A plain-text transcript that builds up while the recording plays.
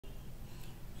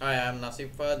Hi, I am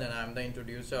Nasib Fad and I am the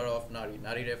introducer of NAREE.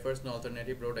 NAREE refers to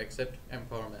alternative road except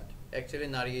empowerment. Actually,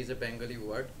 NAREE is a Bengali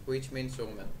word which means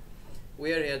woman.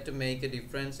 We are here to make a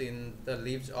difference in the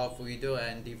lives of widow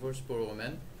and divorced poor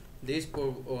women. These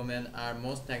poor women are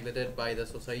most neglected by the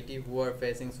society who are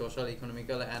facing social,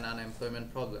 economical and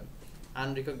unemployment problem.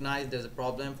 Unrecognized as a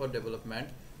problem for development,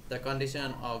 the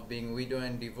condition of being widow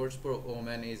and divorced poor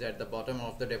women is at the bottom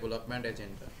of the development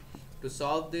agenda. To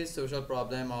solve this social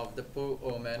problem of the poor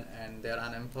women and their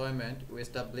unemployment, we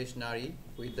established NAREE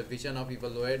with the vision of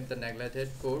evaluate the neglected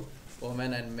poor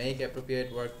women and make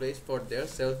appropriate workplace for their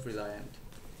self-reliant.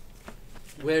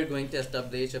 We are going to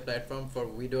establish a platform for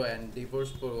widow and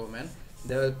divorced poor women.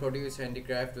 They will produce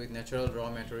handicraft with natural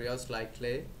raw materials like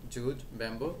clay, jute,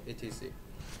 bamboo, etc.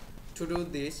 To do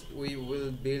this, we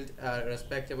will build a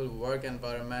respectable work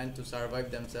environment to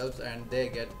survive themselves and they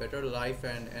get better life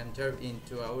and enter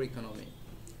into our economy.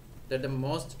 That the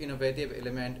most innovative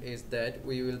element is that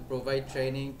we will provide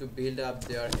training to build up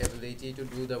their ability to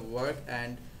do the work,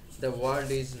 and the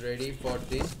world is ready for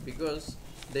this because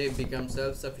they become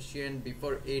self-sufficient.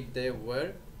 Before it they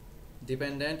were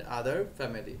dependent other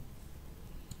family.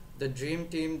 The dream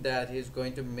team that is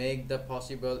going to make the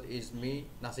possible is me,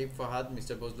 Nasib Fahad,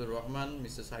 Mr. Bozlur Rahman,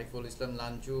 Mr. Saiful Islam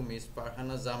Lanju, Ms.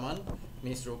 Farhana Zaman,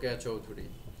 Ms. Rokeya Choudhury.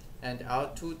 And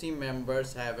our two team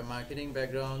members have a marketing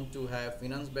background, two have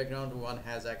finance background, one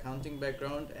has accounting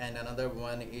background, and another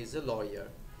one is a lawyer.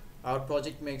 Our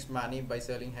project makes money by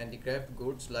selling handicraft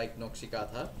goods like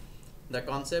Nokshikatha. The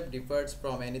concept differs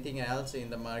from anything else in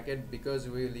the market because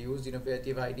we will use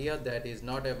innovative idea that is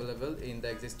not available in the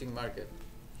existing market.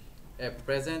 At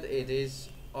present, it is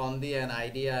only an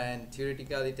idea and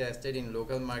theoretically tested in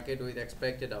local market with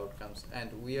expected outcomes,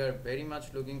 and we are very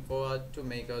much looking forward to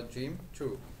make our dream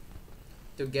true.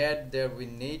 To get there, we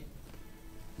need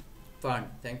fund.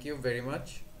 Thank you very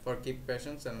much for keep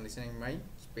patience and listening my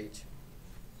speech.